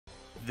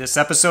This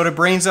episode of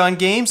Brains on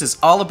Games is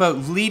all about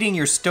leading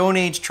your Stone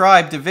Age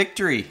tribe to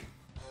victory.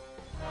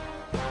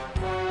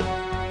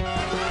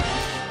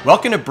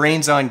 Welcome to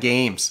Brains on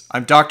Games.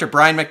 I'm Dr.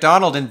 Brian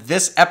McDonald, and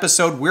this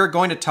episode we're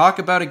going to talk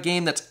about a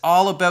game that's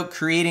all about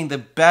creating the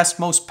best,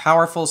 most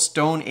powerful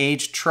Stone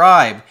Age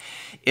tribe.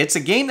 It's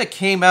a game that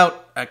came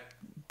out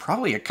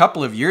probably a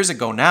couple of years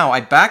ago now. I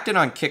backed it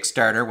on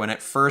Kickstarter when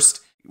it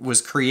first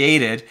was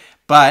created,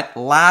 but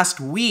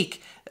last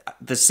week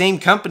the same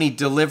company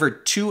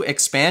delivered two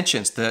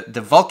expansions, the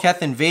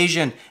Vul'keth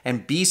Invasion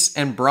and Beasts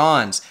and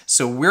Bronze.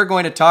 So we're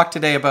going to talk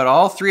today about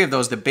all three of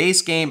those, the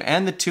base game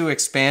and the two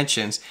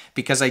expansions,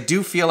 because I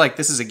do feel like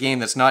this is a game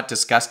that's not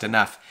discussed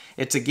enough.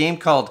 It's a game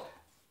called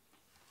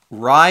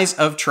Rise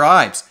of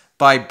Tribes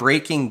by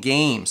Breaking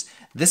Games.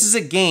 This is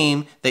a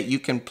game that you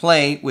can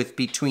play with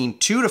between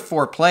 2 to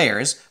 4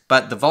 players,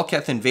 but the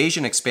Vul'keth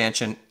Invasion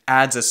expansion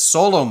adds a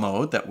solo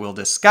mode that we'll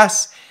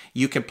discuss.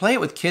 You can play it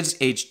with kids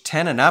aged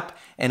 10 and up,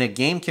 and a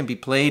game can be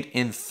played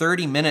in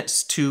 30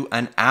 minutes to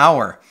an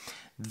hour.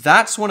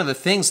 That's one of the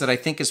things that I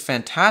think is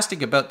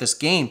fantastic about this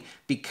game,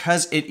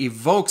 because it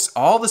evokes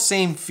all the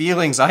same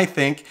feelings, I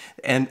think,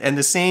 and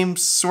the same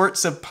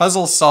sorts of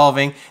puzzle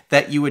solving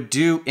that you would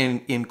do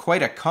in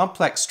quite a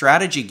complex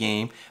strategy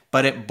game,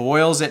 but it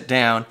boils it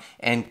down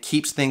and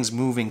keeps things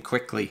moving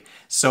quickly.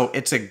 So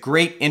it's a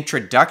great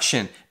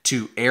introduction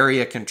to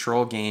area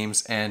control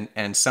games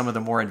and some of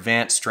the more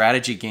advanced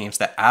strategy games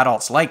that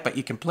adults like, but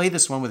you can play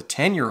this one with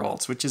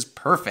 10-year-olds, which is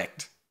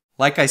perfect.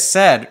 Like I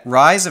said,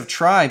 Rise of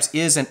Tribes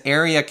is an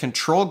area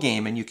control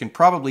game, and you can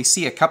probably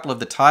see a couple of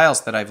the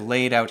tiles that I've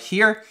laid out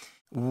here.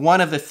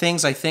 One of the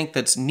things I think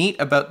that's neat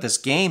about this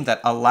game that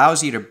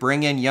allows you to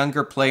bring in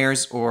younger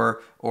players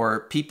or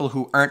people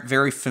who aren't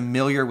very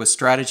familiar with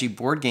strategy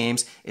board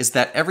games is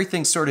that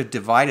everything's sort of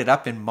divided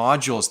up in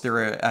modules. There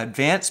are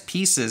advanced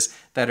pieces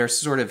that are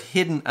sort of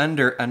hidden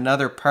under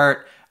another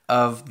part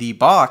of the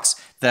box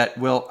that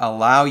will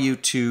allow you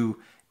to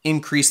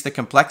increase the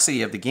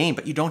complexity of the game,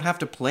 but you don't have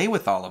to play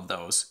with all of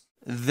those.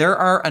 There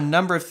are a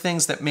number of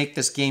things that make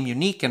this game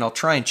unique, and I'll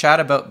try and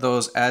chat about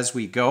those as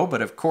we go.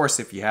 But of course,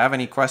 if you have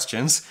any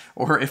questions,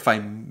 or if I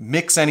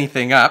mix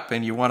anything up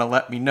and you want to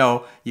let me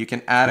know, you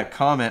can add a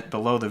comment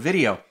below the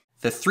video.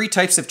 The 3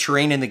 types of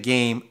terrain in the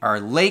game are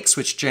lakes,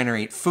 which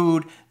generate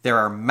food, there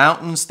are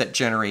mountains that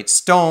generate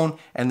stone,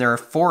 and there are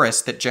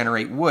forests that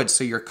generate wood.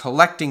 So you're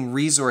collecting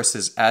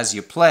resources as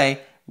you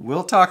play.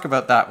 We'll talk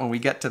about that when we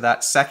get to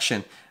that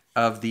section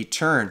of the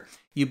turn.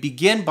 You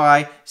begin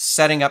by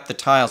setting up the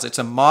tiles. It's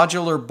a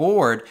modular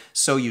board,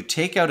 so you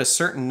take out a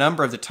certain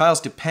number of the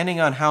tiles depending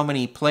on how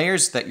many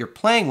players that you're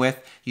playing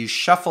with. You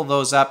shuffle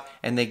those up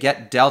and they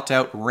get dealt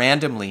out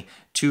randomly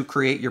to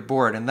create your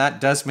board, and that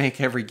does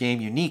make every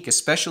game unique,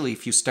 especially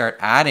if you start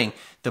adding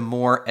the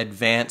more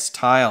advanced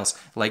tiles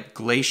like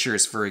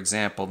glaciers, for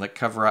example, that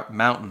cover up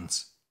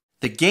mountains.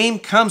 The game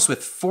comes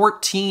with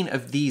 14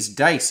 of these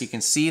dice. You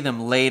can see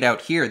them laid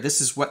out here. This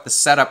is what the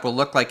setup will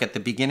look like at the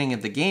beginning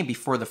of the game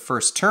before the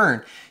first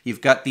turn. You've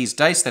got these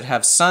dice that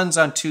have suns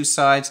on 2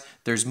 sides,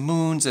 there's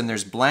moons, and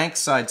there's blank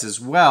sides as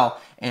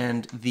well.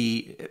 And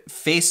the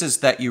faces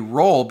that you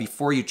roll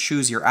before you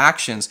choose your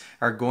actions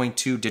are going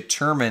to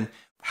determine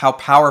how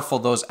powerful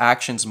those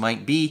actions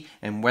might be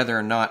and whether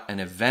or not an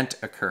event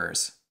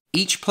occurs.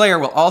 Each player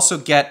will also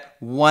get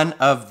one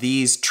of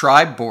these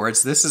tribe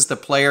boards. This is the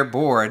player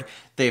board.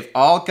 They've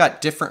all got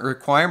different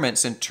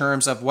requirements in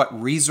terms of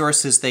what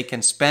resources they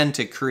can spend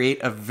to create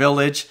a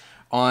village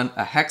on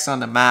a hex on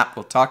the map.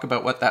 We'll talk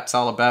about what that's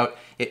all about.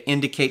 It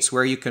indicates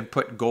where you can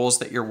put goals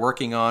that you're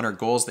working on or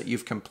goals that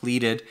you've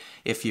completed.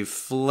 If you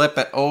flip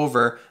it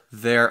over,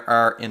 there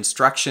are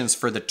instructions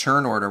for the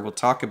turn order. We'll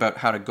talk about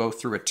how to go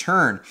through a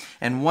turn.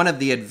 And one of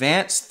the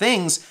advanced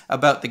things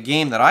about the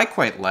game that I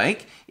quite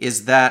like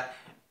is that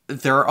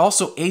there are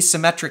also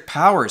asymmetric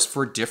powers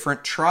for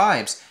different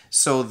tribes.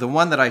 So the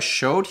one that I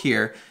showed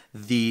here,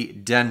 the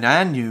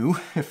Dananu,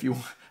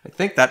 I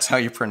think that's how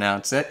you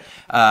pronounce it,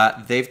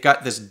 they've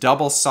got this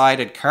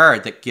double-sided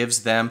card that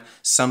gives them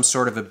some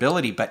sort of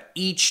ability, but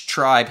each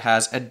tribe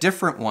has a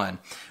different one.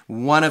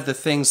 One of the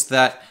things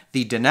that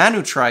the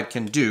Dananu tribe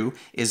can do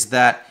is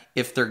that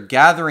if they're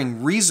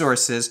gathering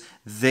resources,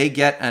 they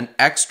get an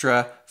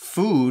extra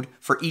food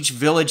for each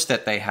village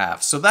that they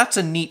have. So that's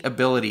a neat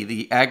ability,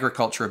 the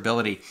agriculture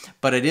ability,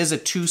 but it is a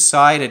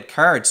 2-sided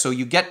card, so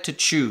you get to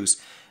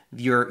choose.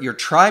 Your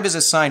tribe is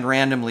assigned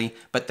randomly,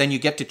 but then you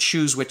get to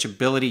choose which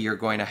ability you're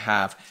going to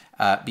have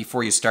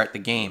before you start the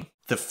game.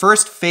 The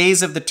first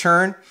phase of the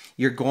turn,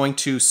 you're going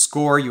to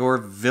score your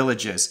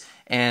villages,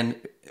 and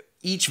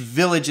each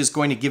village is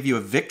going to give you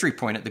a victory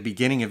point at the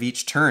beginning of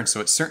each turn,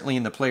 so it's certainly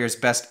in the player's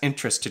best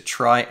interest to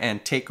try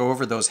and take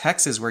over those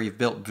hexes where you've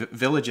built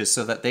villages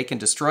so that they can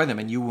destroy them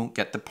and you won't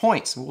get the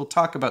points. We'll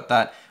talk about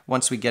that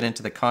once we get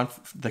into the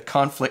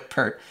conflict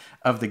part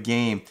of the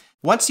game.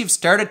 Once you've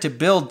started to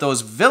build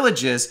those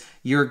villages,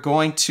 you're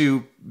going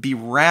to be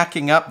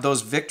racking up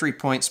those victory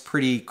points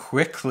pretty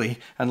quickly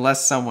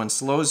unless someone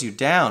slows you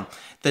down.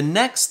 The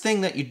next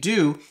thing that you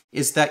do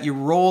is that you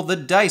roll the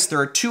dice. There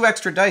are 2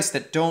 extra dice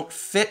that don't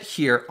fit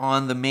here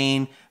on the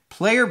main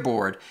player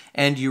board,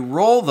 and you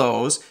roll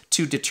those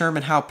to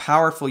determine how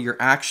powerful your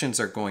actions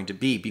are going to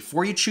be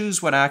before you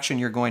choose what action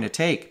you're going to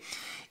take.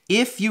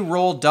 If you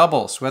roll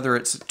doubles, whether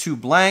it's 2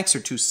 blanks or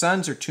 2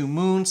 suns or 2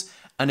 moons,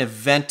 an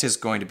event is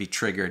going to be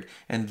triggered.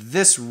 And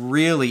this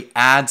really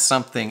adds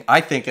something.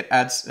 I think it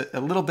adds a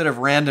little bit of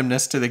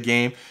randomness to the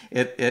game.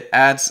 It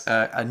adds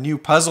a new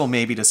puzzle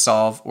maybe to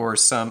solve, or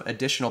some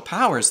additional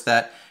powers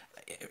that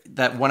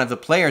one of the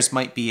players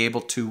might be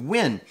able to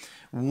win.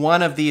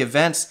 One of the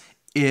events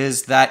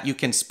is that you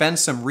can spend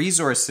some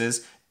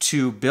resources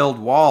to build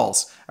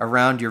walls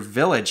around your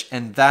village,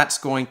 and that's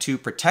going to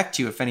protect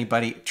you if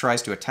anybody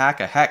tries to attack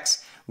a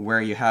hex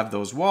where you have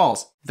those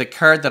walls. The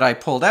card that I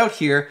pulled out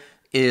here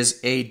is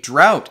a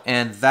drought,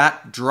 and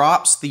that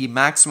drops the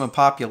maximum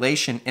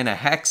population in a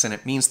hex, and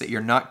it means that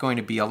you're not going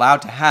to be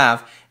allowed to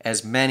have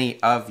as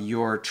many of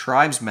your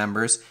tribe's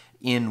members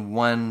in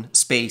one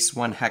space,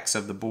 one hex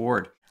of the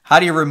board. How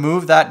do you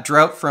remove that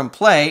drought from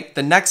play?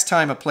 The next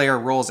time a player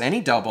rolls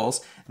any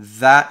doubles,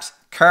 that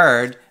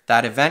card,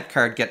 that event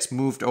card, gets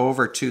moved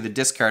over to the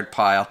discard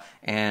pile,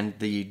 and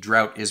the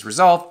drought is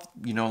resolved.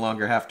 You no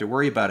longer have to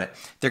worry about it.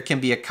 There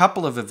can be a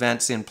couple of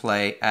events in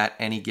play at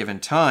any given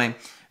time,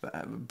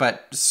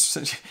 but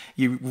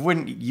you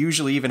wouldn't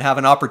usually even have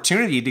an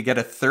opportunity to get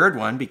a third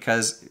one,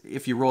 because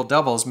if you roll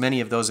doubles,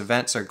 many of those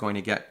events are going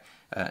to get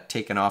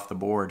taken off the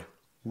board.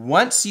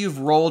 Once you've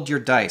rolled your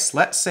dice,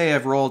 let's say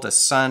I've rolled a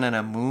sun and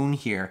a moon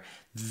here,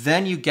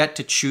 then you get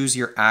to choose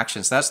your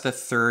actions. That's the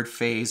third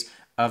phase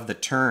of the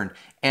turn.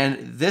 And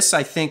this,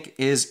 I think,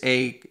 is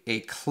a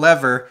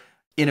clever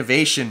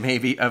innovation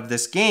maybe of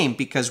this game,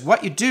 because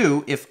what you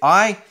do,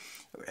 I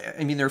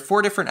mean, there are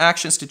 4 different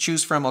actions to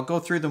choose from. I'll go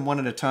through them one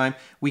at a time.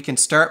 We can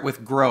start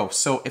with grow.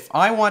 So if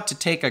I want to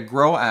take a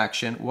grow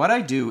action, what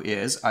I do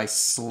is I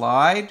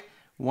slide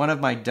one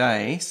of my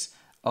dice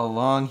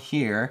along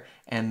here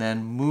and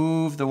then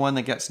move the one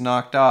that gets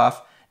knocked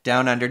off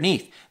down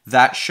underneath.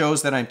 That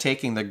shows that I'm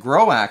taking the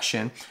grow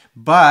action,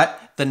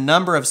 but the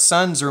number of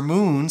suns or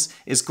moons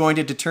is going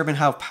to determine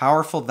how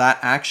powerful that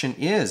action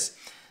is.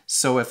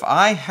 So if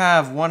I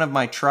have one of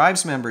my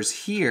tribes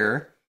members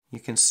here, you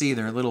can see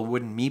they're little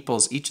wooden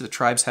meeples. Each of the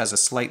tribes has a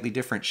slightly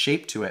different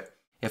shape to it.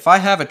 If I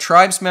have a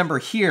tribes member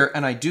here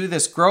and I do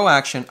this grow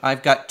action,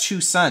 I've got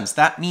 2 suns.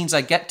 That means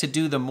I get to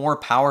do the more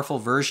powerful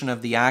version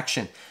of the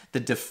action. The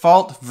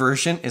default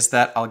version is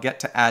that I'll get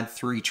to add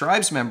 3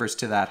 tribes members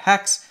to that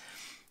hex,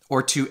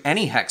 or to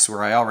any hex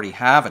where I already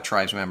have a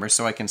tribes member,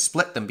 so I can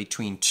split them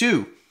between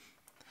 2.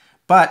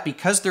 But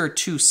because there are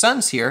 2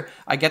 suns here,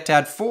 I get to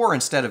add 4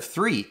 instead of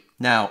 3.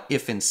 Now,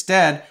 if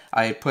instead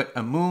I had put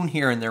a moon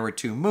here and there were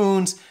 2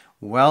 moons,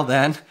 well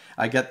then,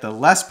 I get the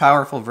less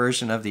powerful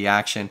version of the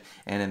action,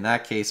 and in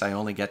that case, I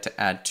only get to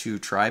add 2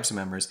 tribes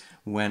members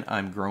when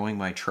I'm growing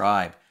my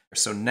tribe.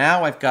 So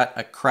now I've got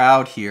a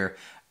crowd here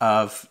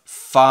of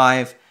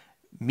 5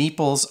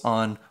 meeples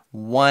on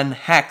 1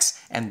 hex,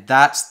 and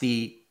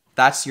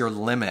that's your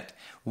limit.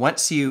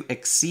 Once you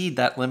exceed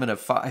that limit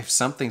of 5,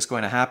 something's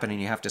going to happen, and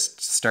you have to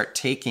start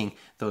taking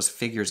those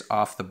figures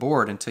off the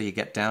board until you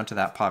get down to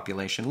that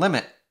population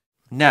limit.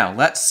 Now,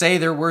 let's say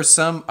there were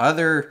some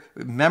other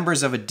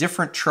members of a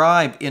different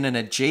tribe in an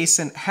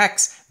adjacent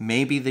hex.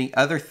 Maybe the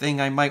other thing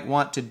I might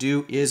want to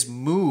do is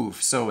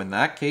move. So in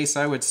that case,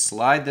 I would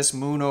slide this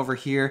moon over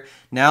here.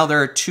 Now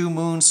there are 2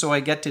 moons, so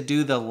I get to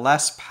do the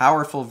less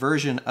powerful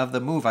version of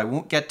the move. I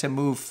won't get to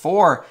move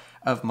 4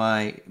 of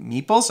my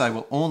meeples. I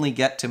will only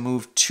get to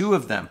move 2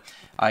 of them.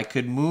 I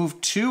could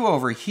move 2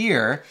 over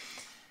here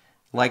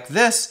like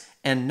this,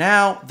 and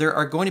now there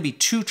are going to be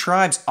 2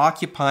 tribes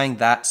occupying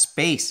that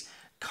space.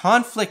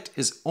 Conflict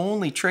is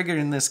only triggered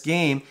in this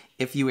game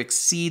if you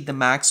exceed the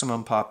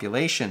maximum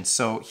population.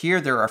 So here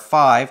there are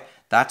 5,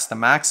 that's the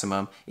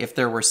maximum. If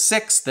there were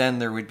 6, then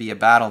there would be a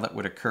battle that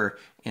would occur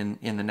in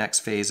the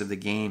next phase of the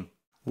game.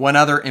 One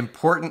other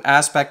important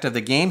aspect of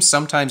the game,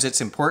 sometimes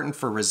it's important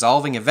for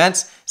resolving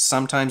events,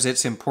 sometimes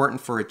it's important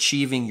for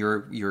achieving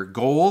your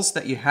goals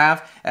that you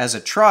have as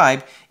a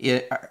tribe,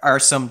 are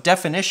some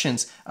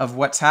definitions of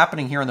what's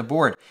happening here on the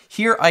board.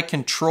 Here I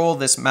control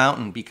this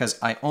mountain because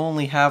I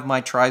only have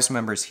my tribes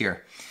members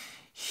here.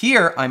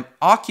 Here I'm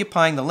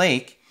occupying the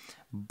lake,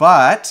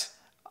 but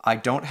I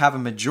don't have a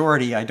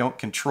majority, I don't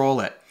control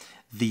it.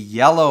 The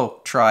yellow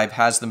tribe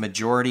has the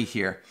majority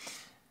here.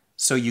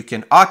 So you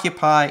can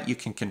occupy, you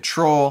can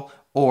control,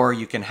 or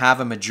you can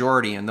have a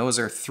majority. And those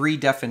are 3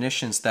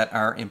 definitions that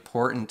are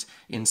important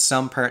in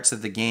some parts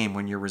of the game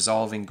when you're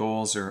resolving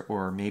goals,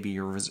 or maybe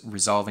you're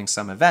resolving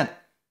some event.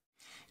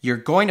 You're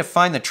going to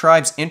find the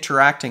tribes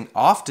interacting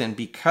often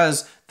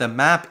because the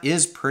map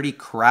is pretty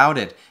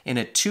crowded. In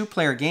a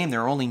 2-player game,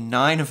 there are only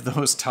 9 of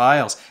those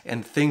tiles,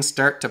 and things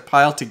start to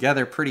pile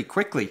together pretty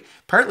quickly.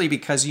 Partly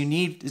because you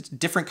need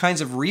different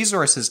kinds of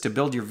resources to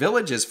build your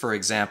villages, for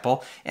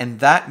example, and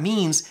that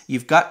means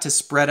you've got to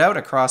spread out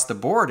across the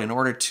board in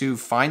order to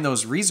find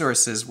those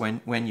resources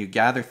when you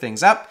gather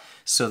things up,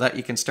 so that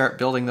you can start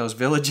building those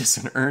villages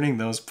and earning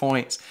those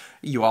points.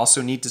 You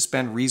also need to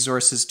spend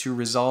resources to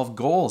resolve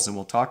goals, and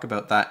we'll talk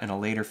about that in a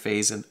later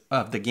phase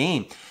of the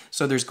game.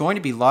 So there's going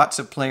to be lots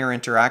of player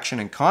interaction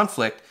and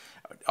conflict,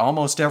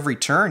 almost every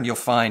turn you'll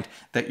find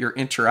that you're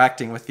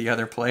interacting with the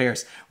other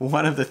players.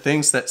 One of the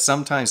things that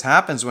sometimes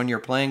happens when you're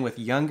playing with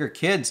younger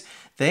kids,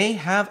 they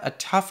have a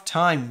tough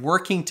time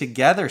working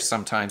together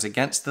sometimes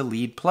against the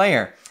lead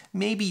player.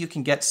 Maybe you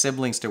can get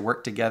siblings to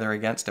work together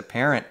against a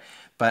parent,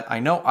 but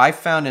I know I've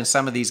found in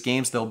some of these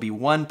games there'll be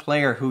one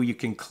player who you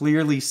can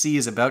clearly see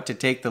is about to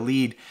take the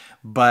lead,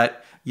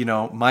 but you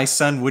know, my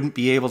son wouldn't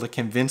be able to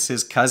convince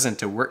his cousin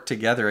to work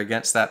together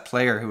against that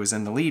player who is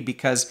in the lead,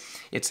 because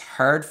it's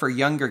hard for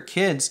younger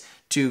kids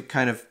to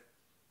kind of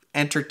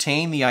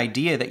entertain the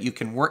idea that you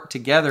can work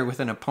together with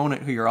an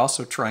opponent who you're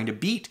also trying to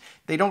beat.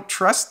 They don't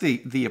trust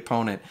the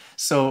opponent.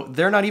 So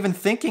they're not even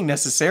thinking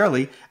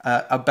necessarily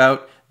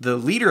about the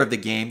leader of the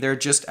game. They're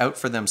just out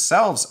for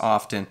themselves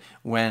often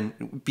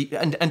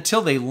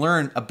until they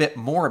learn a bit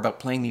more about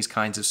playing these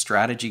kinds of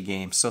strategy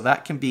games. So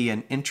that can be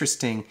an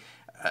interesting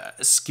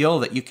skill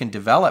that you can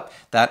develop,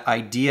 that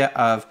idea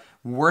of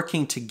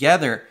working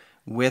together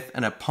with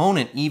an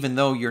opponent, even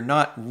though you're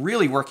not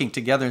really working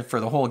together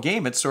for the whole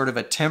game. It's sort of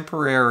a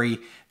temporary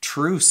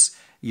truce,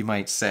 you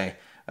might say.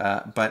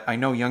 But I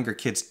know younger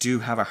kids do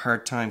have a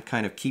hard time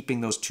kind of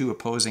keeping those two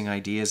opposing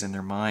ideas in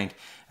their mind,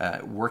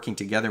 working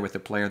together with the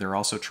player they're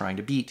also trying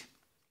to beat.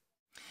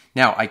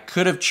 Now, I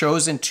could have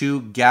chosen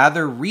to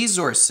gather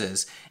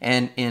resources,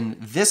 and in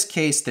this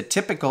case, the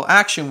typical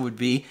action would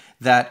be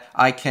that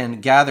I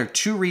can gather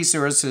 2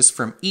 resources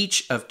from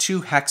each of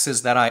 2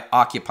 hexes that I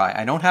occupy.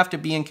 I don't have to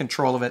be in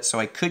control of it,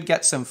 so I could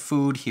get some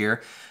food here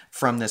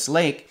from this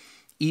lake,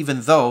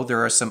 even though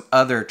there are some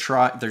other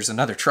there's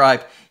another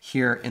tribe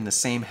here in the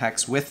same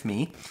hex with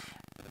me.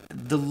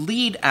 The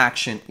lead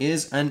action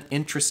is an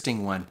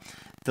interesting one.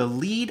 The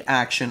lead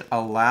action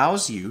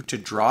allows you to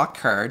draw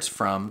cards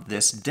from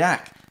this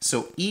deck.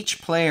 So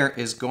each player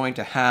is going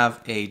to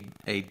have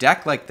a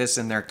deck like this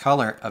in their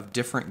color of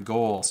different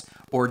goals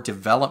or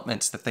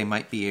developments that they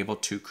might be able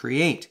to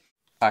create.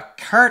 A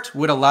cart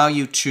would allow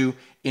you to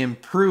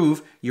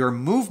improve your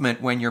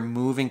movement when you're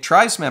moving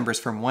tribes members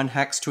from one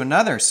hex to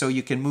another. So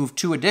you can move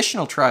 2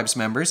 additional tribes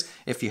members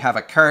if you have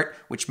a cart,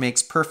 which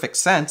makes perfect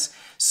sense.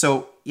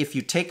 So if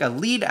you take a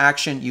lead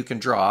action, you can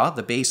draw,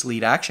 the base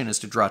lead action is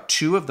to draw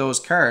 2 of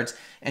those cards,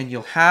 and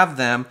you'll have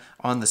them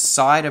on the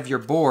side of your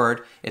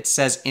board. It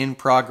says in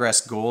progress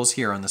goals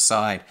here on the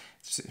side.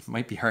 It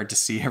might be hard to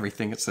see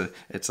everything. It's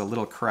a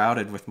little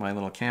crowded with my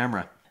little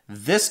camera.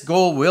 This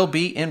goal will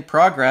be in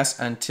progress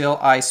until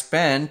I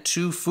spend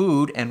 2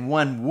 food and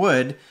 1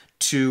 wood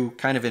to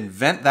kind of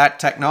invent that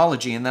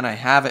technology, and then I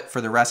have it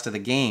for the rest of the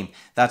game.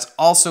 That's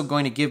also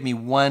going to give me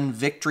 1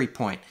 victory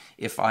point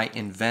if I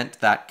invent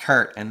that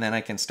cart, and then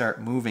I can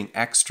start moving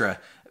extra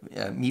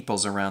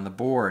meeples around the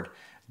board.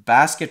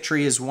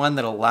 Basketry is one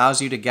that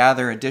allows you to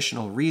gather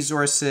additional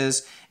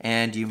resources,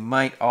 and you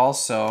might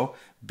also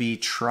be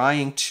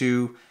trying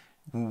to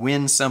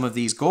win some of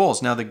these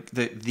goals. Now,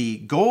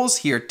 the goals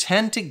here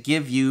tend to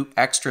give you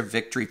extra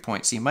victory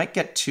points. You might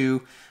get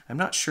 2, I'm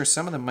not sure,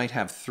 some of them might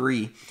have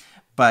 3,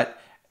 but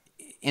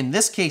in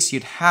this case,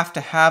 you'd have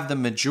to have the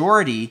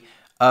majority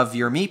of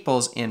your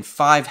meeples in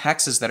 5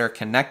 hexes that are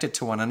connected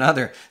to one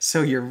another.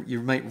 So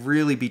you might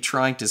really be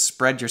trying to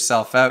spread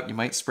yourself out. You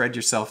might spread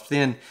yourself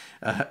thin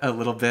a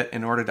little bit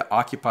in order to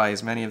occupy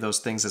as many of those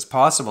things as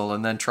possible,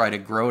 and then try to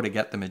grow to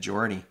get the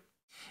majority.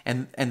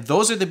 And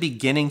those are the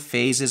beginning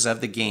phases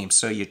of the game.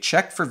 So you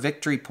check for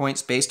victory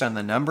points based on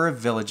the number of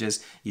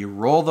villages. You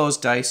roll those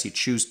dice. You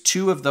choose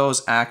 2 of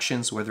those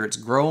actions, whether it's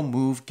grow,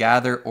 move,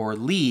 gather, or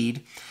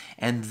lead.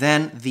 And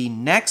then the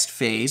next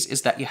phase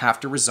is that you have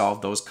to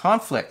resolve those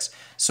conflicts.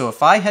 So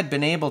if I had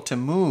been able to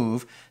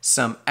move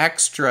some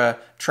extra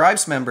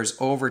tribes members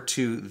over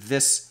to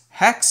this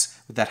hex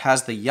that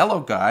has the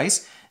yellow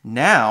guys,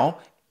 now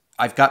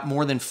I've got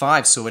more than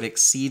 5, so it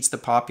exceeds the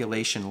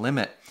population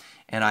limit.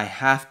 And I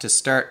have to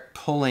start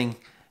pulling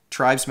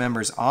tribes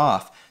members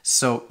off.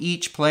 So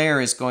each player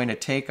is going to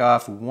take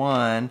off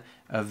 1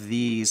 of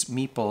these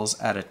meeples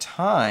at a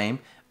time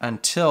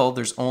until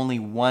there's only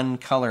 1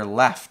 color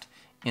left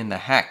in the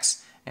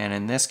hex. And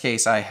in this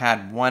case, I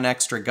had 1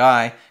 extra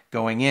guy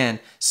going in.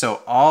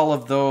 So all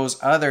of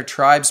those other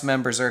tribes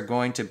members are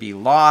going to be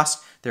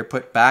lost. They're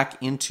put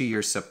back into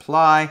your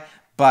supply,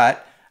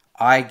 but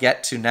I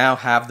get to now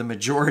have the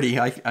majority.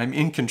 I'm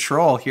in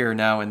control here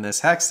now in this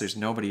hex. There's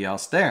nobody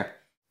else there.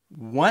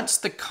 Once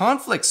the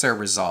conflicts are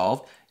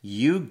resolved,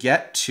 you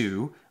get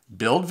to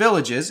build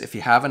villages if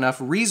you have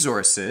enough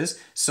resources.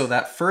 So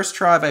that first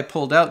tribe I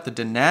pulled out, the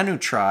Denanu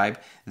tribe,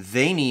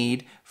 they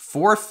need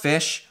 4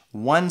 fish,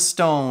 1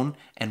 stone,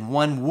 and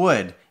 1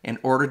 wood in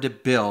order to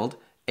build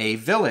a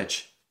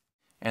village.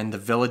 And the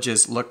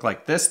villages look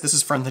like this. This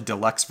is from the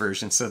deluxe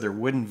version, so they're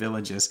wooden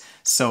villages.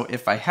 So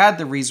if I had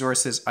the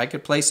resources, I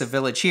could place a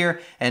village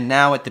here, and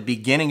now at the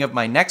beginning of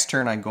my next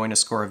turn, I'm going to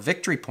score a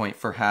victory point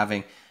for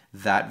having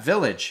that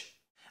village.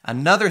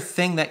 Another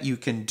thing that you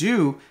can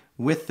do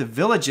with the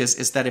villages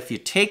is that if you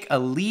take a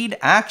lead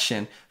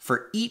action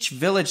for each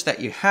village that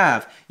you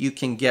have, you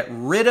can get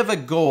rid of a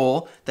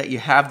goal that you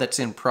have that's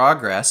in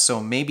progress. So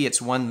maybe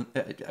it's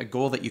a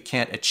goal that you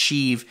can't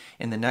achieve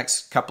in the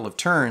next couple of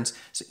turns.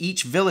 So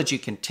each village, you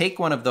can take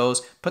one of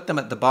those, put them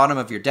at the bottom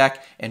of your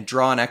deck, and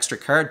draw an extra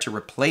card to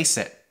replace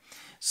it.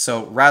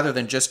 So rather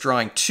than just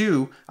drawing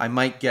 2, I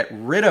might get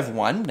rid of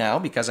 1 now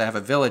because I have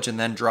a village and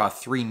then draw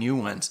 3 new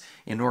ones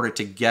in order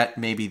to get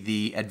maybe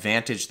the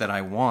advantage that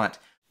I want.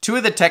 2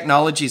 of the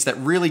technologies that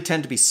really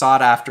tend to be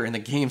sought after in the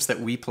games that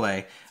we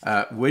play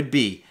would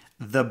be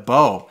the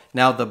bow.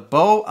 Now, the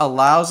bow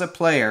allows a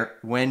player,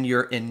 when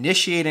you're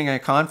initiating a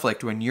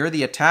conflict, when you're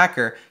the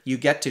attacker, you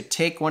get to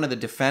take one of the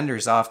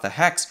defenders off the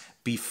hex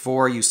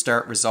before you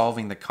start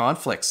resolving the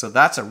conflict. So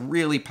that's a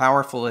really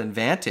powerful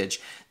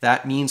advantage.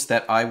 That means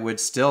that I would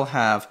still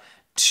have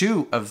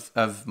 2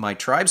 of my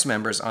tribes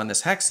members on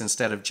this hex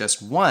instead of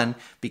just 1,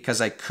 because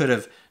I could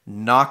have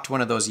knocked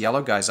one of those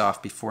yellow guys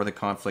off before the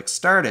conflict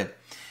started.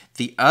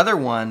 The other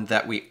one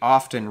that we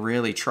often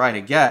really try to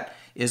get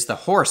is the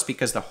horse,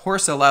 because the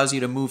horse allows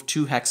you to move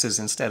 2 hexes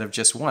instead of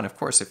just 1. Of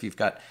course, if you've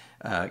got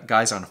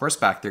guys on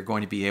horseback, they're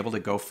going to be able to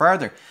go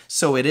farther.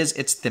 So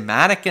it's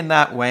thematic in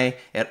that way.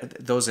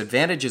 Those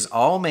advantages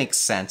all make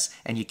sense,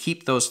 and you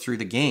keep those through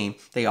the game.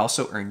 They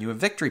also earn you a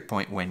victory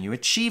point when you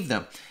achieve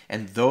them.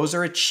 And those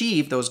are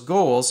achieved, those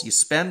goals, you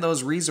spend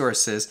those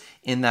resources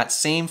in that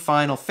same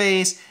final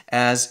phase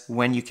as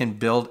when you can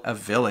build a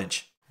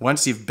village.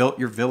 Once you've built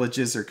your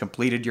villages or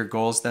completed your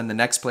goals, then the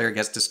next player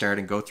gets to start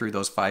and go through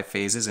those 5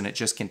 phases, and it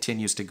just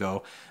continues to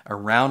go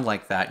around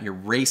like that. You're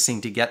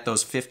racing to get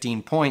those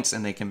 15 points,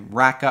 and they can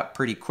rack up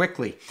pretty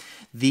quickly.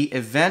 The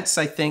events,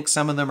 I think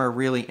some of them are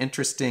really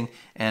interesting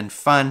and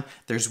fun.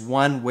 There's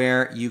one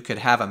where you could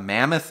have a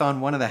mammoth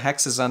on one of the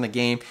hexes on the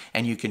game,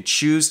 and you can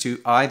choose to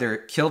either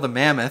kill the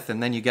mammoth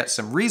and then you get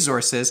some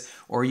resources,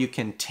 or you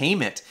can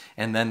tame it,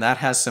 and then that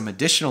has some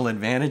additional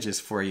advantages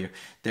for you.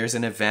 There's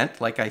an event,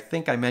 like I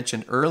think I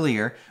mentioned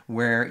earlier,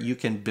 where you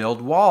can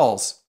build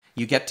walls.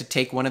 You get to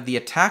take one of the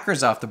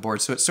attackers off the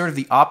board, so it's sort of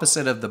the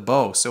opposite of the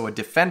bow. So a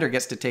defender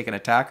gets to take an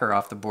attacker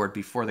off the board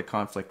before the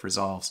conflict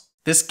resolves.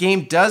 This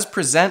game does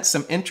present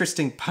some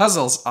interesting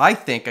puzzles, I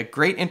think. A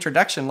great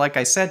introduction, like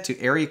I said, to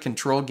area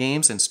control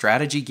games and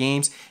strategy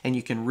games, and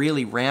you can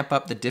really ramp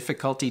up the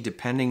difficulty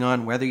depending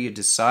on whether you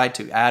decide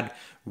to add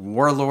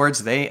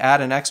warlords. They add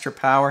an extra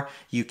power.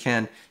 You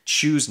can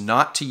choose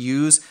not to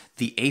use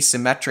the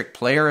asymmetric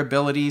player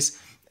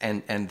abilities,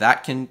 and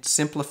that can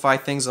simplify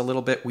things a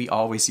little bit. We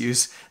always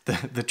use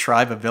the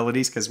tribe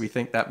abilities because we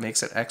think that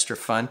makes it extra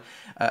fun.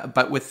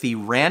 But with the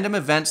random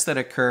events that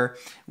occur,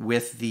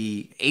 with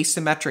the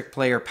asymmetric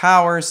player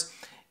powers,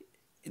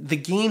 the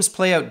games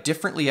play out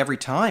differently every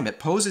time. It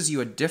poses you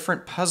a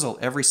different puzzle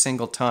every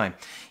single time.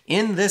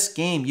 In this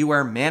game, you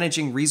are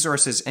managing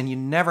resources, and you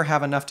never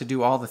have enough to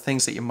do all the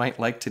things that you might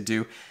like to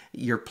do.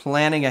 You're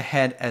planning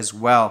ahead as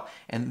well.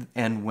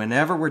 And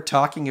whenever we're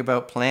talking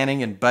about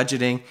planning and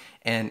budgeting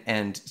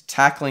and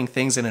tackling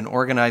things in an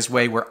organized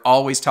way, we're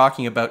always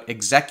talking about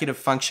executive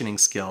functioning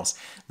skills.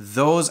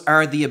 Those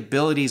are the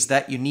abilities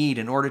that you need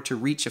in order to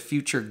reach a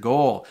future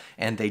goal.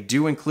 And they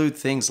do include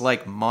things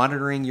like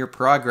monitoring your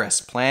progress,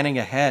 planning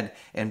ahead,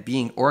 and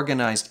being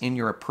organized in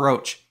your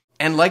approach.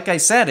 And like I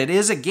said, it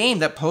is a game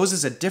that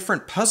poses a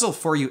different puzzle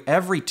for you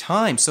every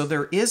time. So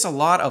there is a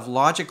lot of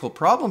logical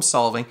problem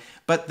solving,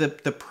 but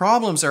the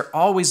problems are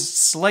always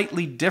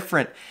slightly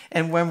different.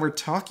 And when we're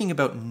talking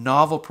about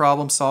novel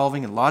problem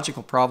solving and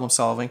logical problem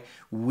solving,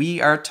 we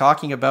are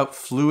talking about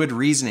fluid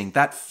reasoning,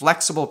 that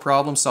flexible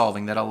problem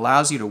solving that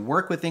allows you to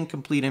work with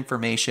incomplete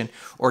information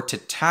or to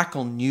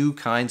tackle new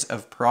kinds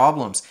of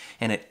problems.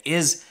 And it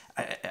is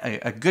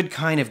a good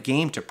kind of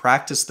game to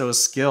practice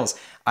those skills.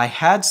 I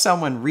had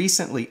someone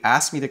recently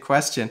ask me the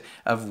question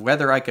of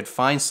whether I could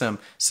find some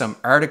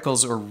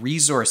articles or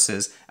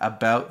resources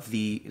about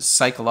the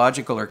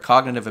psychological or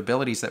cognitive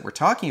abilities that we're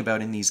talking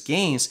about in these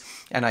games,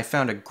 and I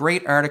found a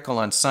great article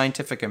on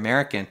Scientific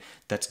American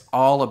that's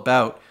all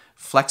about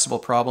flexible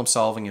problem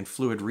solving and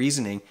fluid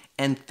reasoning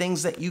and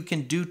things that you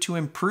can do to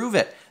improve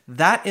it.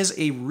 That is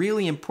a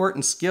really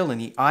important skill in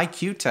the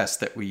IQ test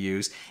that we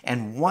use,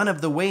 and one of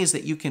the ways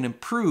that you can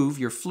improve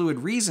your fluid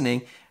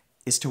reasoning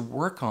is to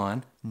work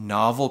on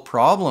novel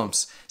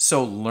problems.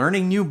 So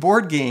learning new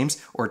board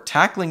games or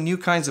tackling new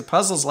kinds of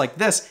puzzles like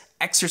this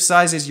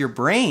exercises your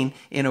brain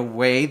in a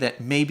way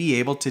that may be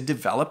able to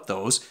develop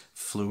those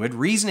fluid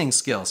reasoning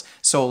skills.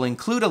 So I'll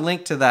include a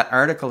link to that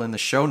article in the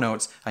show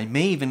notes. I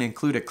may even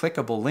include a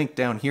clickable link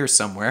down here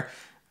somewhere.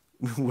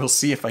 We'll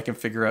see if I can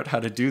figure out how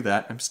to do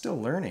that. I'm still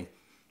learning.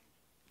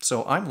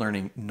 So I'm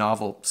learning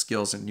novel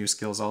skills and new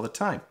skills all the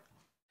time.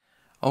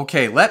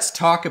 Okay, let's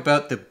talk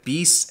about the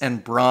Beasts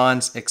and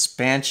Bronze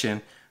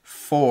expansion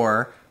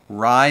for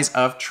Rise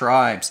of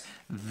Tribes.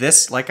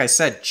 This, like I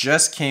said,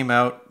 just came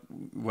out.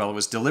 Well, it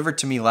was delivered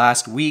to me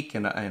last week,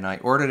 and I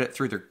ordered it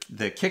through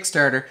the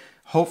Kickstarter.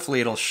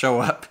 Hopefully it'll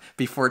show up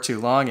before too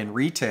long in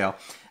retail.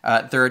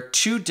 There are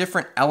 2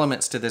 different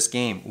elements to this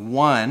game.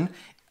 One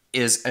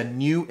is a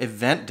new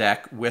event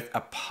deck with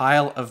a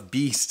pile of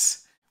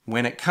beasts.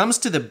 When it comes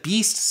to the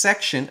beast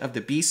section of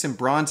the Beasts and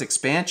Bronze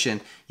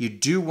expansion, you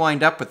do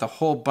wind up with a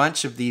whole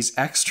bunch of these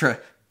extra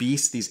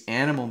beasts, these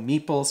animal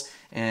meeples,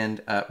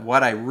 and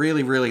what I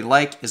really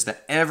like is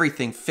that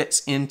everything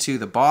fits into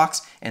the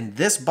box, and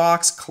this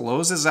box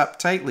closes up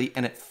tightly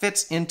and it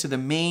fits into the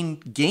main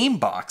game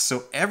box,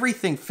 so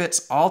everything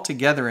fits all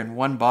together in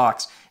one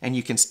box, and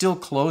you can still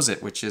close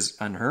it, which is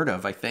unheard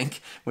of, I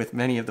think, with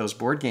many of those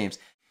board games.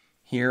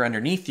 Here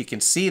underneath you can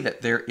see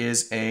that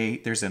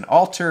there's an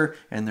altar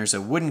and there's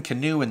a wooden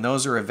canoe, and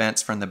those are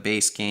events from the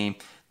base game.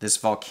 This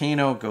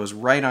volcano goes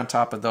right on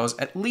top of those.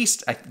 At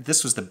least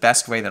this was the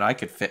best way that I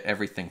could fit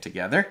everything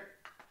together.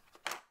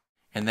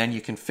 And then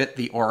you can fit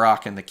the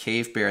auroch and the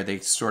cave bear. They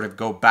sort of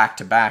go back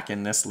to back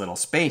in this little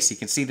space. You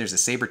can see there's a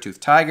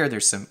saber-toothed tiger,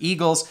 there's some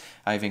eagles.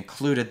 I've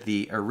included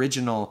the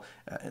original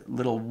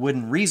little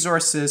wooden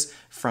resources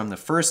from the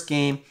first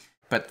game.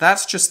 But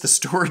that's just the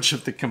storage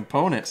of the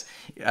components.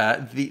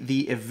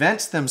 The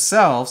events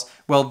themselves,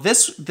 well,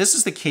 this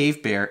is the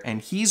cave bear, and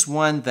he's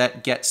one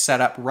that gets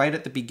set up right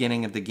at the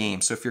beginning of the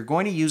game. So if you're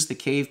going to use the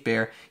cave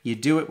bear, you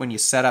do it when you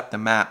set up the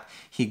map.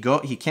 He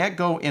can't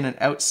go in an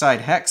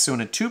outside hex, so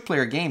in a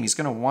two-player game, he's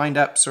going to wind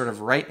up sort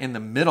of right in the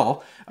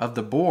middle of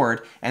the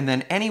board, and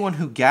then anyone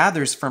who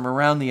gathers from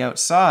around the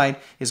outside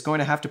is going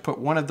to have to put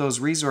one of those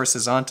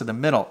resources onto the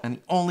middle. And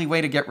the only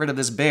way to get rid of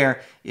this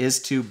bear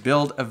is to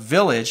build a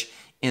village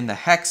in the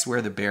hex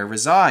where the bear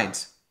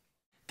resides.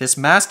 This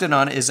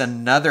mastodon is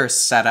another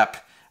setup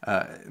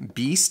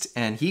beast,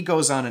 and he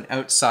goes on an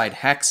outside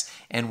hex,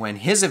 and when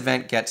his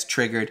event gets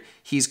triggered,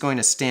 he's going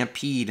to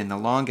stampede in the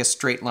longest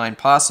straight line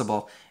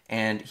possible,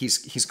 and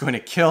he's going to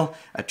kill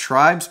a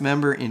tribe's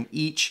member in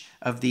each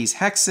of these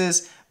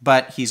hexes,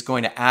 but he's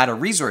going to add a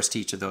resource to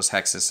each of those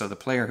hexes, so the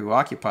player who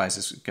occupies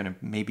is going to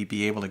maybe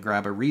be able to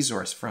grab a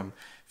resource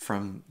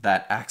from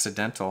that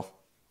accidental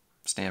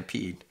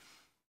stampede.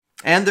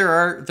 And there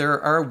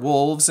are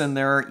wolves, and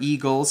there are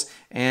eagles,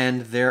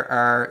 and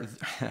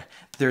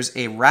there's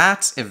a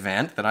rats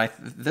event that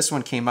this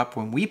one came up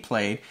when we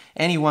played.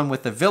 Anyone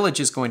with a village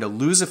is going to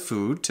lose a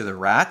food to the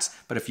rats,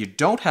 but if you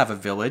don't have a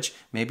village,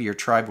 maybe your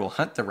tribe will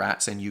hunt the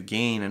rats and you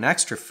gain an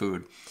extra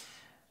food.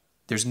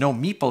 There's no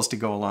meeples to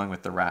go along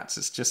with the rats.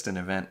 It's just an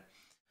event.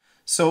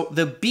 So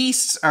the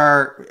beasts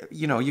are,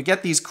 you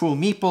get these cool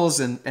meeples,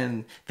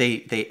 and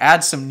they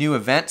add some new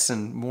events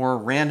and more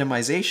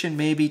randomization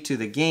maybe to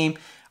the game.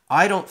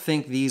 I don't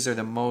think these are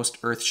the most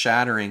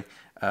earth-shattering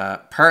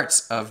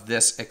parts of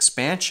this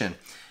expansion,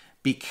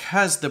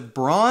 because the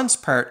bronze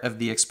part of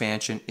the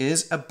expansion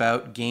is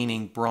about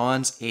gaining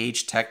Bronze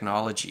Age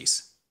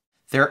technologies.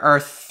 There are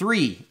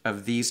 3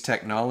 of these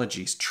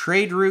technologies: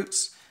 trade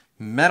routes,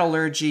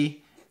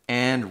 metallurgy,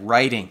 and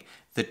writing.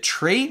 The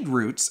trade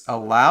routes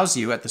allows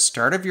you at the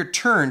start of your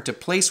turn to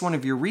place one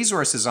of your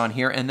resources on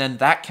here, and then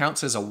that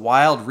counts as a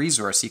wild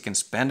resource. You can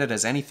spend it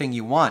as anything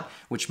you want,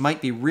 which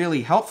might be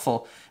really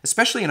helpful,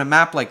 especially in a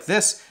map like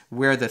this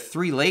where the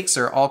 3 lakes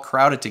are all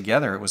crowded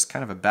together. It was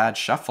kind of a bad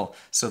shuffle.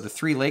 So the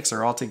 3 lakes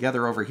are all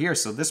together over here.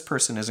 So this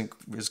person is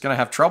going to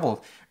have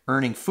trouble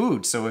earning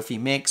food. So if he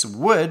makes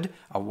wood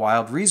a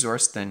wild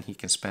resource, then he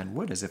can spend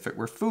wood as if it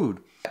were food.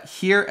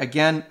 Here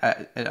again,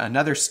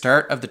 another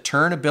start of the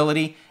turn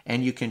ability,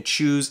 and you can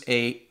choose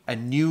a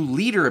new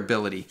leader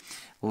ability.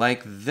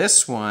 Like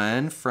this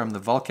one from the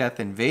Vul'keth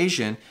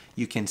Invasion,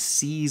 you can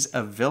seize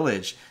a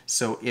village.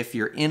 So if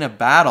you're in a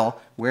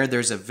battle where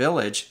there's a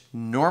village,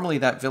 normally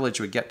that village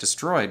would get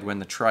destroyed when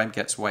the tribe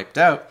gets wiped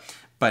out.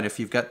 But if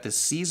you've got this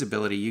seize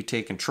ability, you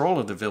take control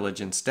of the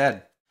village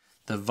instead.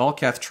 The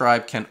Vul'keth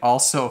tribe can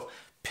also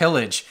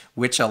pillage,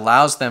 which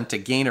allows them to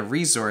gain a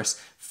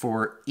resource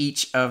for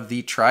each of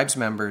the tribes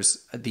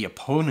members, the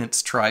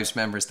opponent's tribes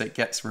members that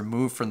gets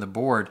removed from the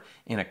board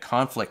in a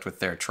conflict with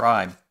their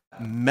tribe.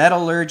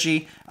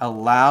 Metallurgy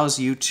allows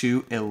you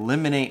to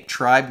eliminate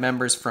tribe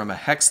members from a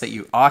hex that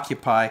you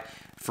occupy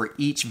for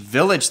each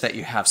village that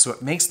you have, so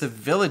it makes the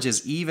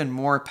villages even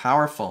more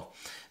powerful.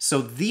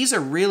 So these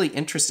are really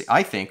interesting,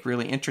 I think,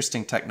 really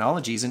interesting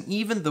technologies, and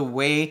even the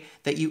way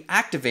that you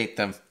activate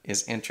them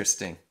is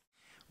interesting.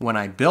 When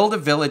I build a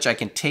village, I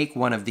can take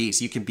one of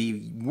these. You can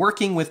be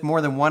working with more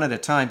than one at a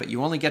time, but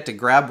you only get to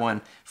grab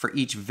one for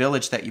each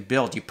village that you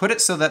build. You put it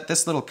so that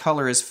this little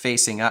color is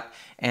facing up,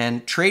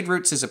 and trade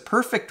routes is a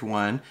perfect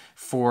one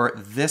for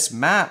this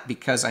map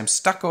because I'm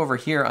stuck over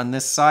here on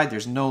this side.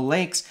 There's no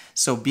lakes,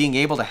 so being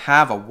able to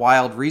have a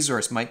wild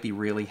resource might be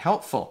really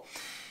helpful.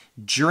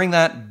 During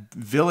that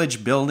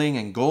village building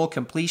and goal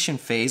completion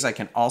phase, I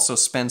can also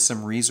spend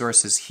some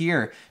resources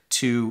here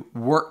to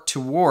work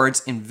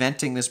towards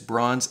inventing this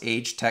Bronze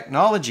Age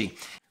technology.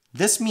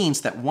 This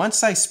means that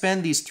once I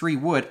spend these 3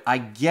 wood, I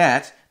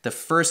get the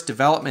first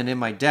development in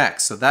my deck.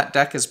 So that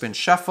deck has been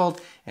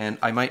shuffled, and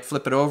I might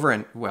flip it over,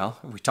 and well,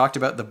 we talked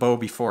about the bow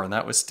before, and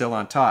that was still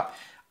on top.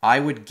 I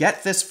would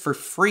get this for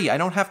free. I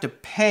don't have to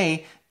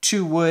pay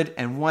 2 wood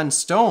and 1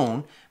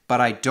 stone,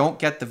 but I don't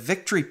get the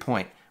victory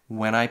point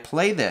when I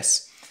play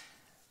this.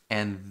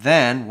 And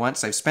then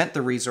once I've spent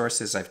the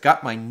resources, I've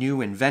got my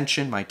new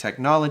invention, my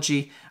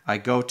technology, I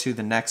go to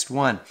the next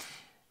one.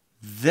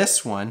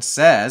 This one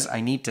says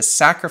I need to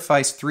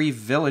sacrifice 3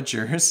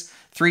 villagers,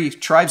 3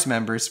 tribes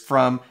members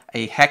from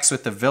a hex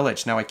with the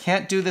village. Now I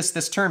can't do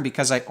this turn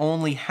because I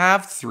only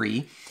have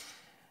 3.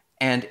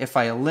 And if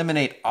I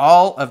eliminate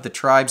all of the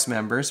tribes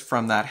members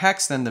from that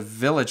hex, then the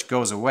village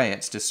goes away.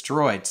 It's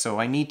destroyed. So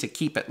I need to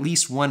keep at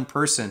least 1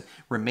 person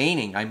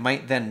remaining. I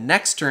might then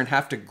next turn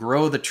have to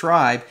grow the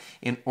tribe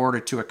in order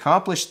to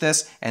accomplish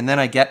this. And then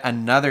I get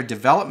another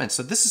development.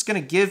 So this is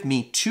going to give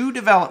me 2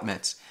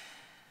 developments.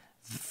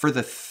 For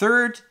the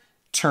 3rd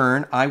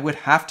turn, I would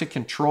have to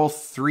control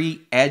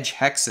 3 edge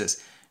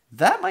hexes.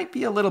 That might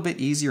be a little bit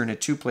easier in a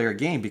 2-player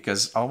game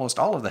because almost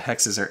all of the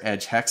hexes are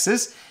edge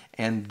hexes.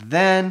 And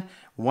then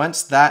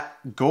once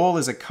that goal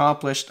is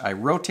accomplished, I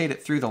rotate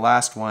it through the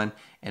last one,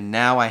 and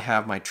now I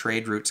have my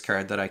trade routes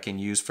card that I can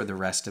use for the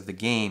rest of the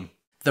game.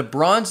 The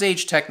Bronze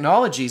Age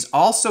technologies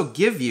also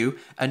give you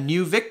a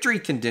new victory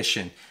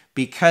condition,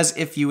 because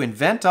if you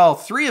invent all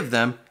 3 of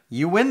them,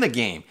 you win the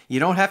game.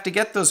 You don't have to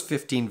get those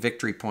 15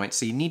 victory points,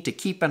 so you need to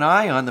keep an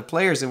eye on the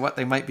players and what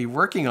they might be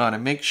working on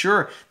and make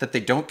sure that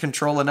they don't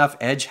control enough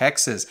edge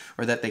hexes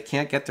or that they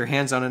can't get their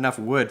hands on enough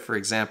wood, for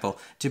example,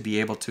 to be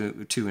able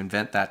to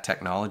invent that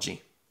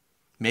technology.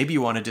 Maybe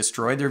you want to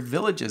destroy their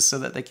villages so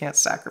that they can't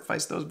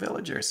sacrifice those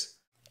villagers.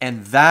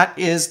 And that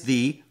is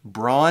the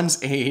Bronze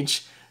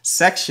Age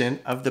section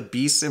of the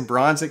Beasts in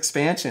Bronze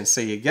expansion. So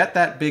you get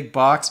that big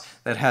box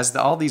that has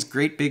all these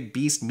great big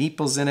beast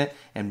meeples in it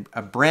and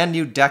a brand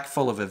new deck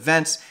full of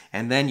events.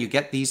 And then you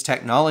get these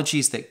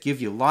technologies that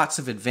give you lots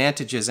of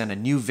advantages and a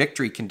new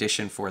victory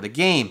condition for the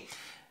game.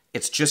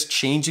 It's just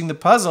changing the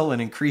puzzle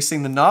and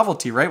increasing the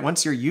novelty, right?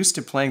 Once you're used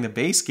to playing the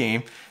base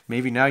game,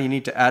 maybe now you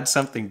need to add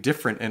something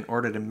different in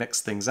order to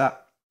mix things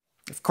up.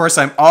 Of course,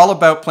 I'm all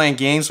about playing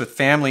games with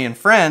family and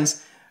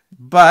friends,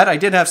 but I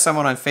did have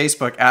someone on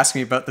Facebook ask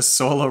me about the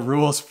solo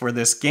rules for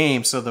this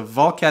game. So the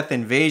Vul'keth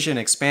Invasion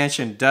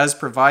expansion does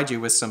provide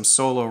you with some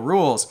solo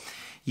rules.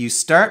 You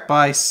start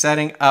by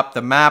setting up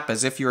the map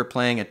as if you were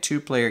playing a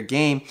 2-player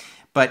game,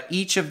 but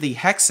each of the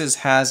hexes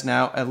has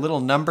now a little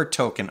number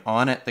token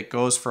on it that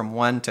goes from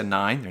 1 to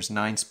 9. There's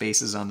 9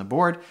 spaces on the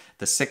board.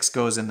 The 6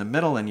 goes in the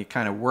middle, and you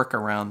kind of work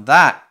around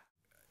that.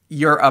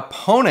 Your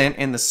opponent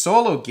in the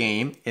solo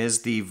game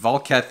is the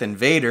Vul'keth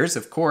Invaders,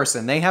 of course,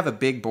 and they have a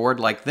big board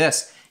like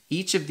this.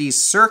 Each of these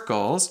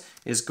circles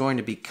is going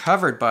to be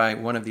covered by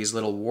one of these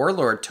little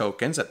warlord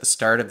tokens at the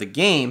start of the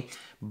game,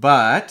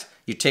 but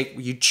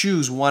you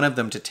choose one of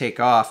them to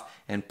take off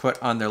and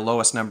put on their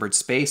lowest numbered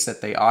space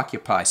that they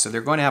occupy. So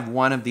they're going to have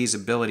one of these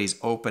abilities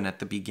open at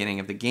the beginning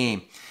of the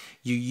game.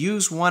 You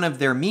use one of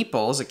their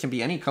meeples, it can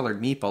be any colored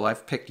meeple,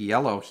 I've picked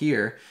yellow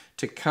here,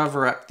 to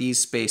cover up these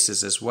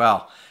spaces as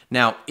well.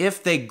 Now,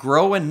 if they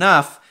grow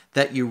enough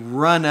that you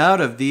run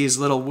out of these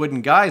little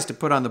wooden guys to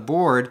put on the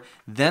board,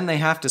 then they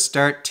have to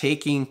start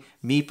taking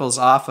meeples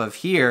off of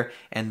here,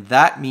 and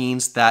that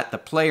means that the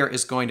player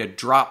is going to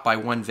drop by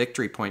 1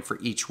 victory point for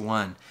each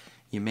one.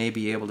 You may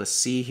be able to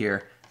see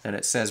here that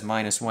it says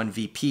 -1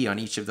 VP on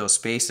each of those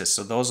spaces.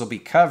 So those will be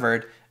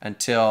covered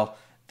until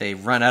they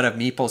run out of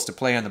meeples to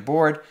play on the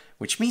board,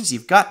 which means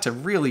you've got to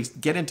really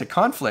get into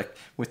conflict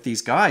with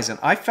these guys. And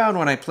I found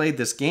when I played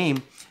this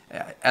game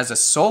as a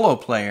solo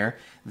player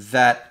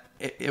that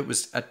it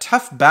was a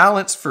tough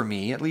balance for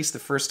me, at least the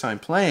first time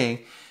playing,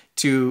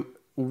 to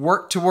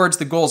work towards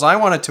the goals I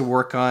wanted to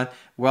work on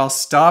while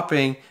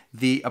stopping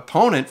the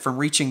opponent from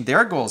reaching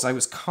their goals. I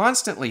was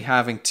constantly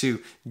having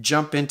to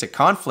jump into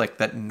conflict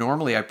that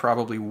normally I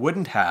probably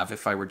wouldn't have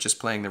if I were just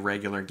playing the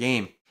regular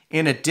game.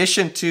 In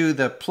addition to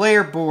the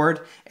player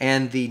board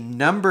and the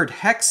numbered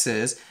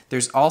hexes,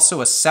 there's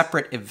also a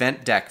separate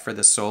event deck for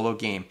the solo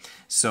game.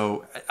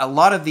 So a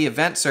lot of the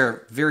events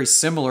are very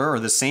similar or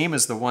the same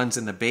as the ones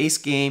in the base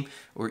game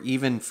or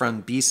even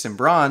from Beasts in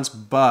Bronze,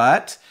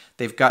 but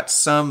they've got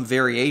some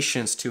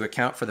variations to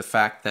account for the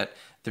fact that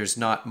there's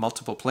not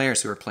multiple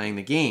players who are playing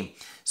the game.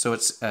 So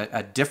it's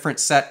a different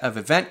set of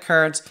event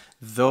cards.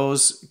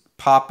 Those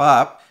pop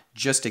up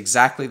just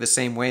exactly the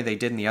same way they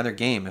did in the other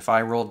game. If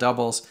I roll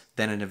doubles,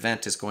 then an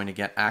event is going to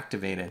get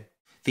activated.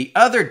 The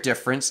other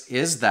difference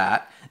is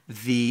that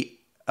the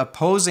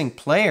opposing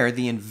player,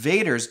 the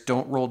invaders,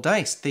 don't roll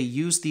dice. They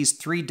use these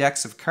 3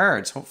 decks of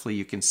cards. Hopefully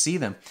you can see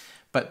them.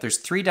 But there's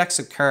 3 decks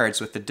of cards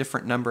with a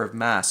different number of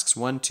masks,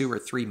 1, 2, or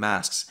 3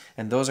 masks,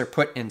 and those are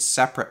put in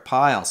separate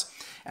piles.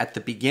 At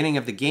the beginning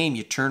of the game,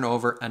 you turn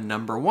over a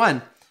number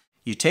 1.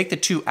 You take the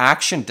 2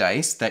 action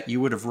dice that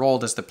you would have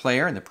rolled as the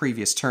player in the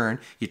previous turn,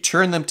 you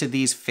turn them to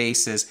these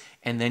faces,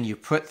 and then you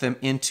put them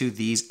into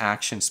these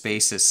action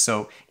spaces.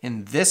 So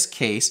in this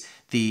case,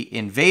 the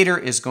invader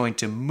is going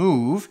to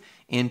move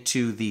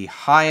into the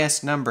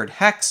highest numbered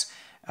hex,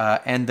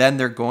 and then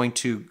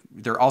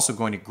they're also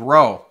going to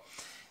grow.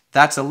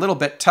 That's a little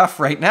bit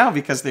tough right now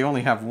because they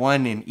only have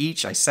 1 in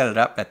each. I set it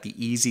up at the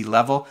easy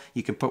level.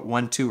 You can put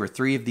 1, 2, or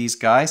 3 of these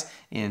guys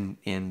in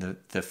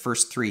the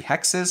first 3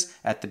 hexes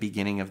at the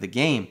beginning of the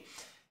game.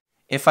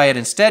 If I had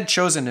instead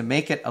chosen to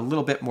make it a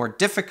little bit more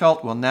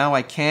difficult, well, now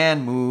I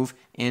can move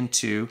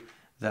into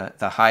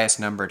the highest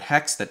numbered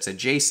hex that's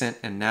adjacent,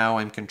 and now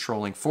I'm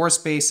controlling 4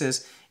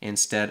 spaces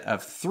instead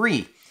of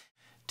 3.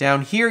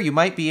 Down here, you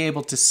might be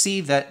able to see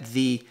that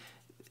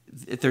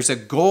there's a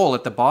goal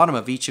at the bottom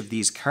of each of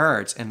these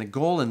cards, and the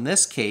goal in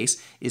this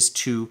case is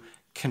to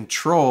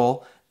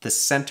control the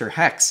center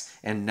hex.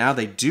 And now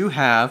they do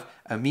have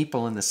a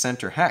meeple in the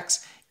center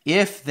hex.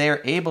 If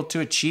they're able to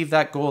achieve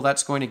that goal,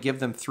 that's going to give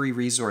them 3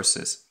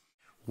 resources.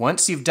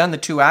 Once you've done the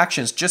 2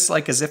 actions, just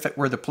like as if it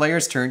were the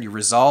player's turn, you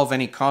resolve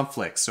any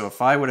conflict. So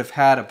if I would have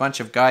had a bunch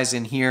of guys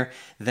in here,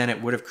 then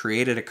it would have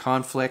created a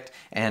conflict,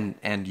 and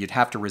you'd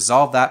have to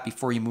resolve that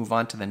before you move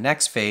on to the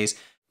next phase,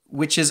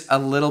 which is a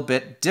little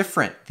bit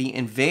different. The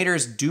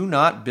invaders do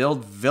not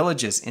build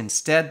villages.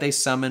 Instead, they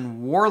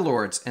summon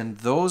warlords, and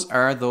those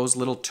are those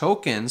little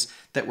tokens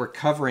that were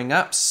covering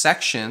up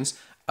sections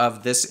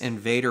of this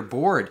invader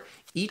board.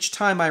 Each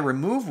time I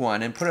remove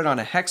one and put it on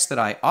a hex that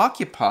I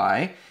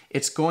occupy,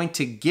 it's going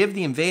to give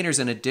the invaders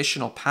an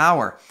additional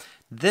power.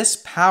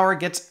 This power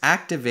gets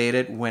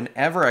activated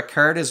whenever a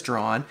card is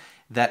drawn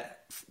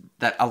that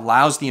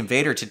allows the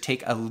invader to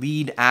take a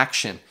lead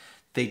action.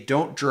 They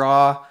don't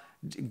draw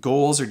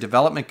goals or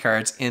development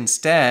cards.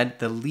 Instead,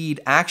 the lead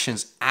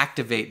actions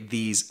activate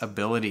these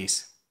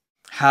abilities.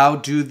 How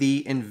do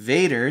the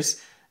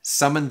invaders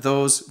summon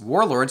those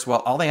warlords? Well,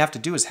 all they have to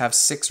do is have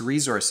 6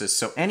 resources.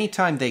 So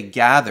anytime they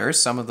gather,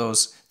 some of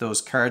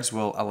those cards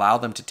will allow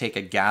them to take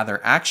a gather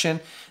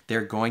action.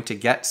 They're going to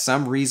get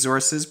some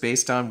resources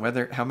based on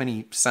how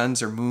many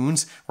suns or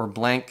moons or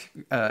blank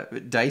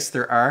dice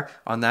there are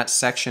on that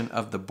section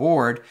of the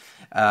board.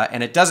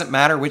 And it doesn't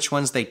matter which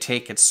ones they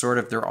take. It's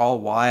they're all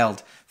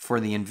wild for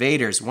the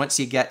invaders. Once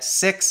you get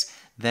 6,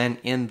 then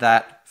in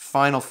that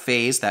final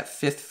phase, that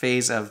 5th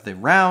phase of the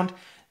round,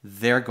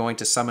 they're going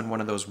to summon one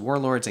of those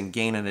warlords and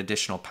gain an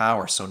additional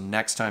power. So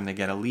next time they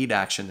get a lead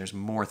action, there's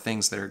more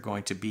things that are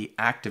going to be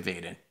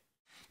activated.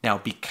 Now,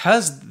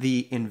 because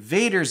the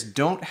invaders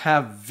don't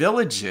have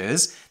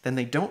villages, then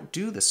they don't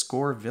do the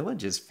score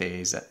villages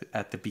phase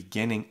at the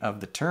beginning of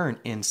the turn.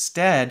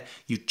 Instead,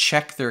 you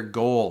check their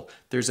goal.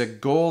 There's a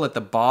goal at the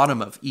bottom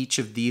of each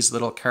of these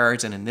little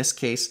cards, and in this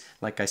case,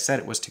 like I said,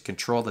 it was to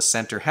control the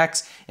center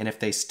hex. And if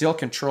they still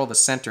control the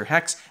center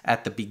hex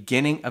at the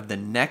beginning of the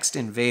next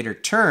invader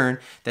turn,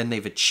 then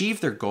they've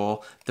achieved their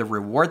goal. The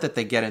reward that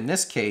they get in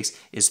this case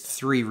is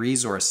 3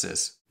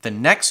 resources. The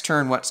next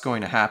turn, what's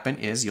going to happen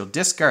is you'll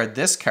discard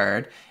this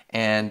card,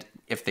 and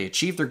if they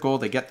achieve their goal,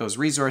 they get those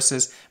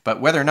resources.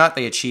 But whether or not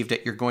they achieved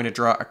it, you're going to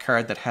draw a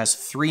card that has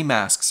 3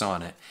 masks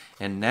on it.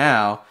 And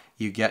now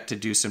you get to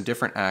do some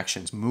different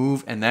actions.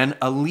 Move, and then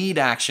a lead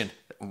action.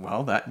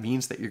 Well, that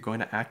means that you're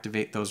going to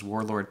activate those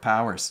warlord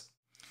powers.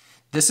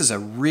 This is a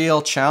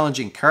real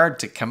challenging card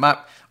to come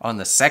up on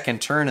the second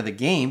turn of the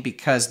game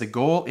because the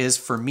goal is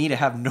for me to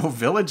have no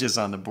villages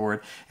on the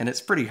board, and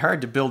it's pretty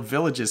hard to build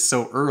villages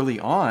so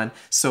early on,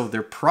 so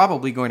they're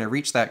probably going to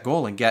reach that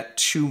goal and get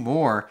 2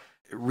 more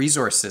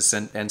resources.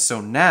 And so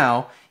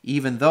now,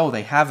 even though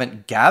they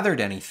haven't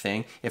gathered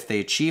anything, if they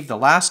achieve the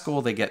last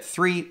goal, they get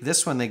 3.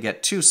 This one, they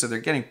get 2, so they're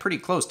getting pretty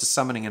close to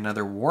summoning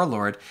another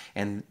warlord,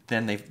 and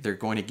then they're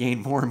going to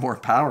gain more and more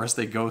power as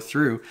they go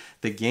through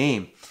the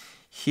game.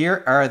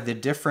 Here are the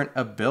different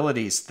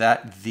abilities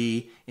that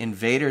the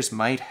invaders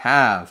might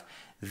have.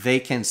 They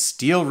can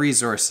steal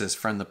resources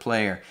from the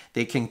player.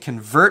 They can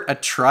convert a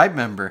tribe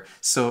member.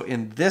 So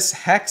in this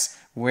hex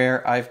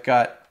where I've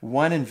got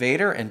 1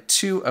 invader and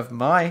 2 of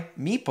my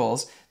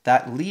meeples,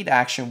 that lead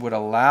action would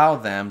allow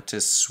them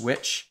to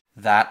switch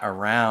that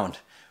around,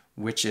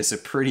 which is a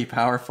pretty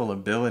powerful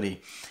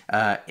ability.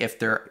 If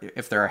there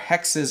are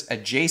hexes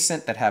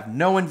adjacent that have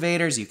no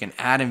invaders, you can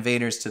add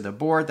invaders to the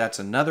board. That's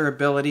another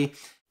ability.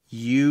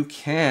 You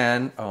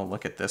can, oh,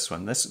 look at this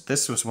one.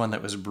 This was one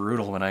that was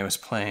brutal when I was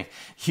playing.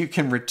 You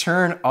can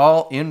return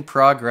all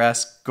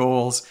in-progress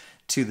goals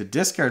to the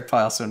discard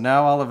pile. So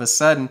now all of a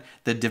sudden,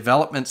 the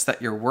developments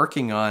that you're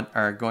working on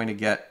are going to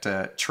get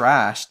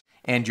trashed,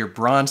 and your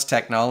Bronze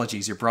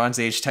technologies, your Bronze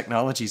Age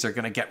technologies are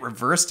going to get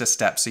reversed a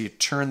step. So you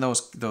turn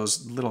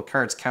those little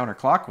cards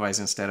counterclockwise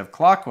instead of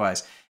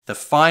clockwise. The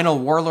final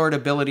warlord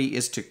ability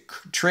is to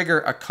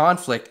trigger a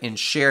conflict in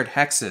shared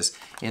hexes.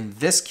 In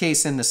this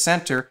case, in the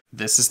center,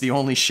 this is the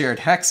only shared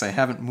hex. I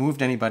haven't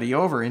moved anybody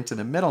over into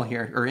the middle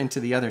here or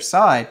into the other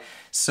side.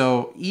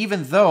 So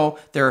even though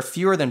there are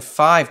fewer than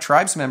 5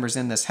 tribes members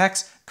in this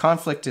hex,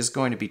 conflict is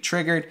going to be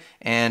triggered,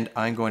 and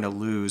I'm going to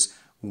lose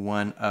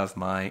 1 of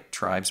my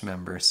tribes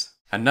members.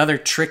 Another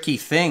tricky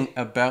thing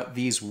about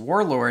these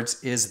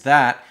warlords is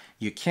that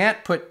you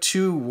can't put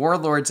 2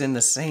 warlords in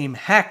the same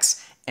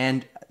hex,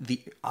 and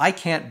I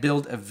can't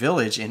build a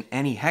village in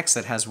any hex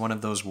that has one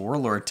of those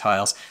warlord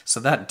tiles,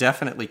 so that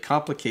definitely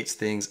complicates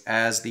things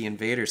as the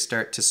invaders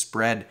start to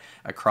spread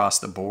across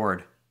the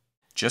board.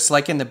 Just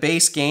like in the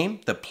base game,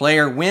 the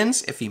player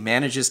wins if he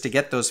manages to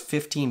get those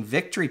 15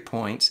 victory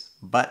points,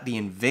 but the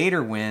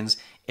invader wins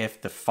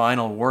if the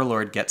final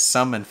warlord gets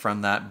summoned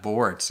from that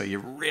board. So you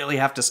really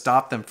have to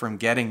stop them from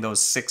getting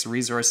those 6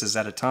 resources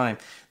at a time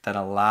that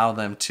allow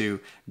them to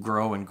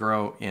grow and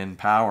grow in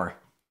power.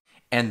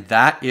 And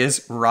that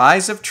is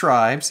Rise of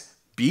Tribes,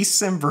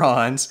 Beasts in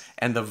Bronze,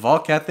 and the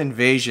Vul'keth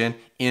Invasion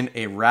in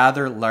a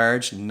rather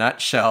large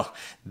nutshell.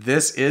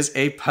 This is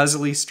a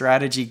puzzly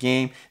strategy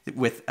game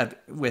with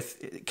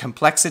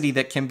complexity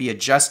that can be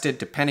adjusted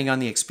depending on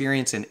the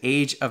experience and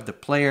age of the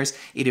players.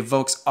 It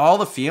evokes all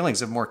the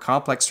feelings of more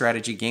complex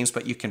strategy games,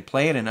 but you can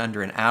play it in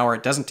under an hour.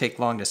 It doesn't take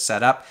long to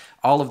set up.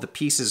 All of the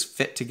pieces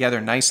fit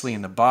together nicely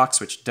in the box,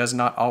 which does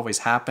not always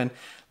happen,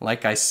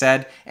 like I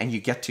said, and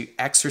you get to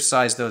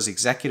exercise those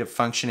executive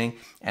functioning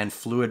and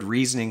fluid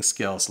reasoning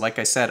skills. Like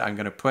I said, I'm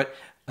going to put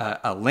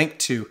a link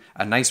to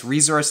a nice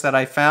resource that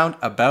I found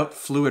about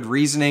fluid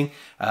reasoning.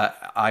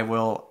 I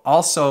will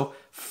also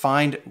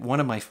find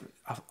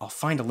I'll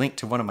find a link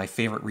to one of my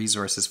favorite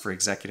resources for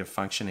executive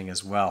functioning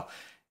as well.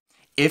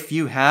 If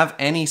you have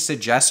any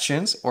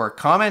suggestions or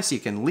comments, you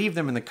can leave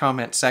them in the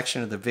comment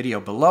section of the video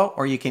below,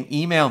 or you can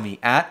email me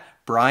at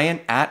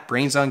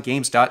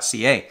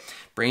brian@brainsongames.ca.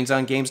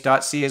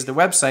 brainsongames.ca is the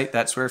website.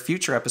 That's where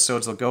future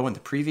episodes will go, and the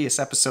previous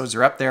episodes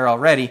are up there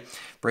already.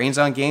 Brains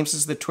on Games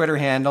is the Twitter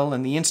handle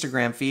and the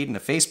Instagram feed and the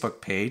Facebook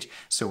page,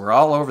 so we're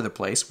all over the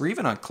place. We're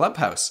even on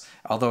Clubhouse,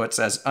 although it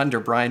says under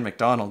Brian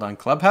McDonald on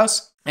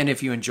Clubhouse. And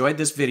if you enjoyed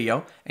this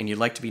video and you'd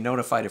like to be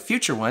notified of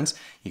future ones,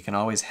 you can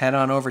always head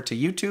on over to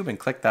YouTube and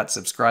click that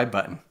subscribe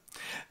button.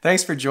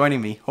 Thanks for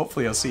joining me.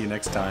 Hopefully I'll see you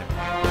next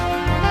time.